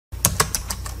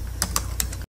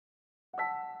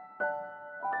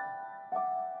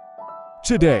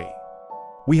Today,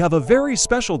 we have a very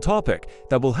special topic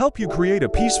that will help you create a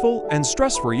peaceful and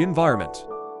stress-free environment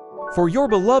for your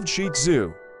beloved Shih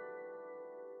Tzu.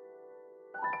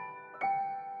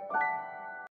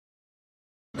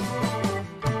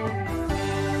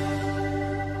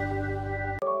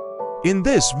 In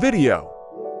this video,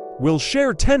 we'll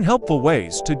share 10 helpful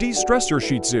ways to de-stress your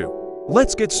Shih Tzu.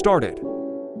 Let's get started.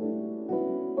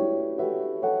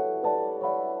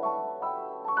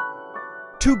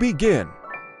 To begin,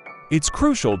 it's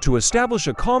crucial to establish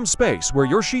a calm space where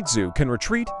your Shih Tzu can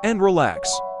retreat and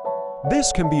relax.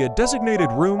 This can be a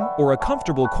designated room or a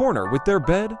comfortable corner with their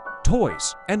bed,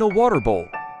 toys, and a water bowl.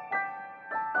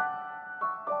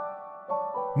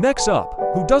 Next up,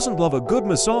 who doesn't love a good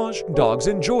massage? Dogs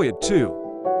enjoy it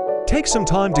too. Take some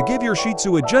time to give your Shih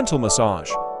Tzu a gentle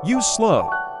massage. Use slow,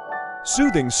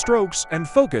 soothing strokes and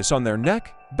focus on their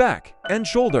neck, back, and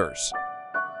shoulders.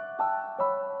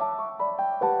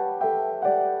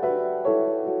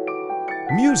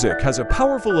 Music has a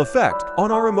powerful effect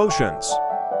on our emotions,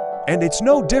 and it's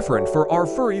no different for our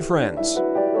furry friends.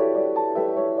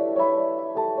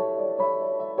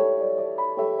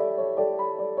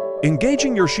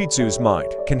 Engaging your Shih Tzu's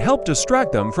mind can help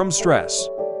distract them from stress.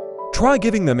 Try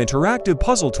giving them interactive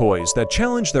puzzle toys that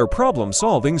challenge their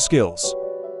problem-solving skills.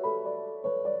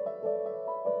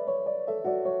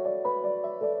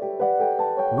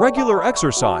 Regular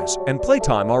exercise and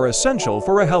playtime are essential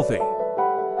for a healthy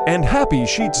and happy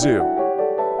Shih Tzu.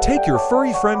 Take your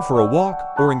furry friend for a walk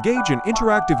or engage in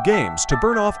interactive games to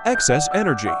burn off excess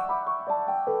energy.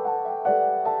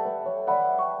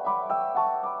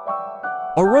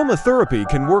 Aromatherapy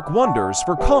can work wonders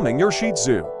for calming your Shih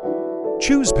Tzu.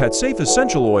 Choose pet-safe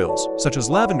essential oils such as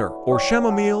lavender or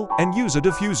chamomile and use a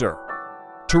diffuser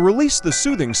to release the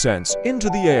soothing scents into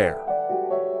the air.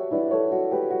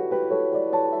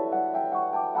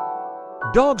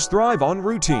 Dogs thrive on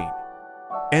routine,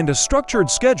 and a structured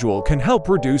schedule can help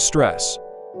reduce stress.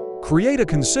 Create a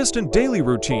consistent daily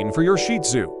routine for your Shih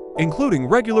Tzu, including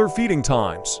regular feeding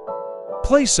times,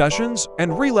 play sessions,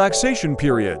 and relaxation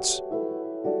periods.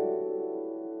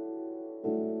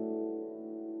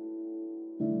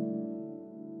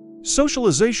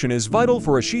 Socialization is vital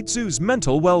for a Shih Tzu's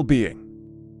mental well-being.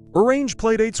 Arrange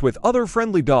playdates with other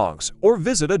friendly dogs or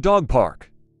visit a dog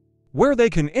park, where they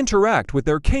can interact with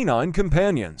their canine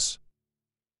companions.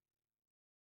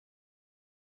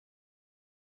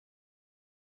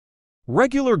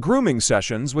 Regular grooming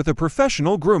sessions with a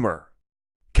professional groomer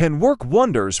can work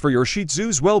wonders for your Shih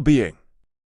Tzu's well-being.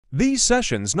 These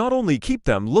sessions not only keep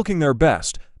them looking their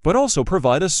best, but also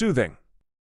provide a soothing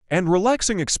and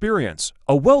relaxing experience.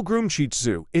 A well-groomed Shih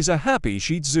Tzu is a happy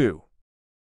Shih Tzu.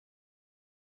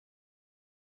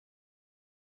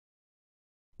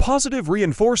 Positive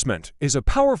reinforcement is a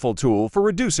powerful tool for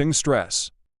reducing stress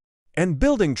and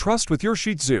building trust with your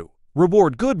Shih Tzu.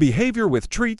 Reward good behavior with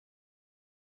treats